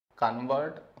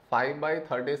convert 5 by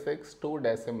 36 to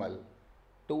decimal.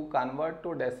 To convert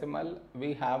to decimal,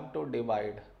 we have to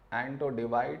divide, and to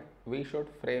divide, we should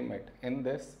frame it in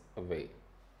this way.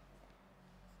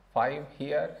 5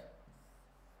 here,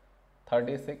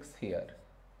 36 here.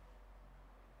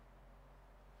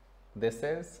 This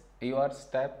is your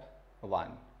step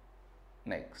 1.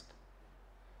 Next,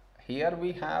 here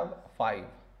we have 5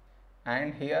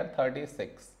 and here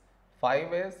 36.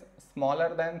 5 is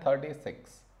smaller than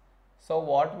 36. So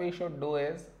what we should do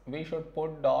is, we should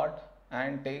put dot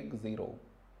and take 0.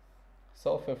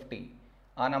 So 50.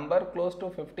 A number close to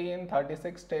 50 in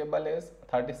 36 table is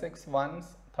 36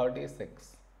 ones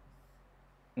 36.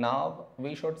 Now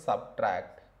we should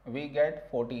subtract. We get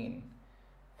 14.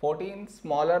 14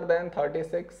 smaller than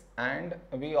 36 and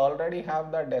we already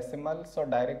have the decimal, so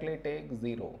directly take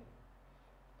 0.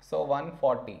 So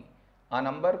 140. A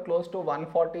number close to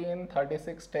 140 in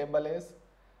 36 table is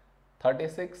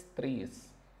 36 threes,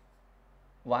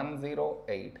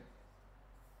 108.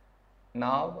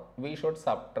 Now we should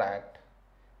subtract.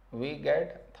 We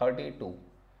get 32.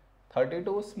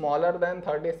 32 smaller than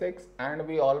 36 and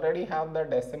we already have the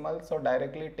decimal, so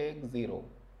directly take 0.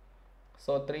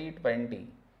 So 320.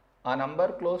 A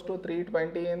number close to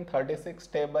 320 in 36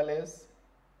 table is,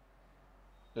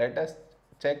 let us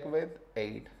check with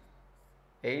 8.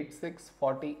 8 6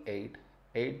 48,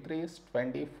 8 3 is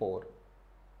 24,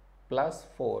 plus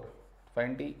 4,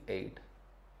 28.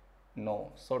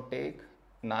 No, so take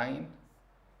 9,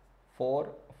 4,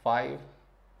 5.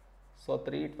 So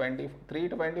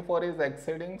 324 is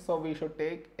exceeding, so we should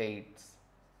take 8s.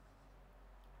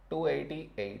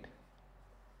 288.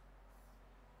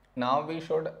 Now we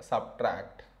should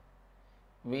subtract.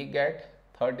 We get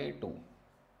 32.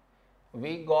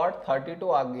 We got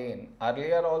 32 again.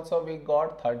 Earlier also we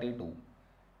got 32.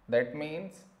 That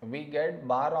means we get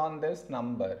bar on this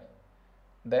number.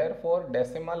 Therefore,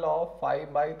 decimal of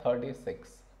 5 by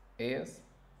 36 is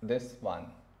this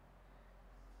one.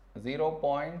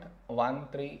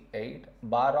 0.138.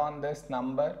 Bar on this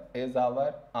number is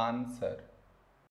our answer.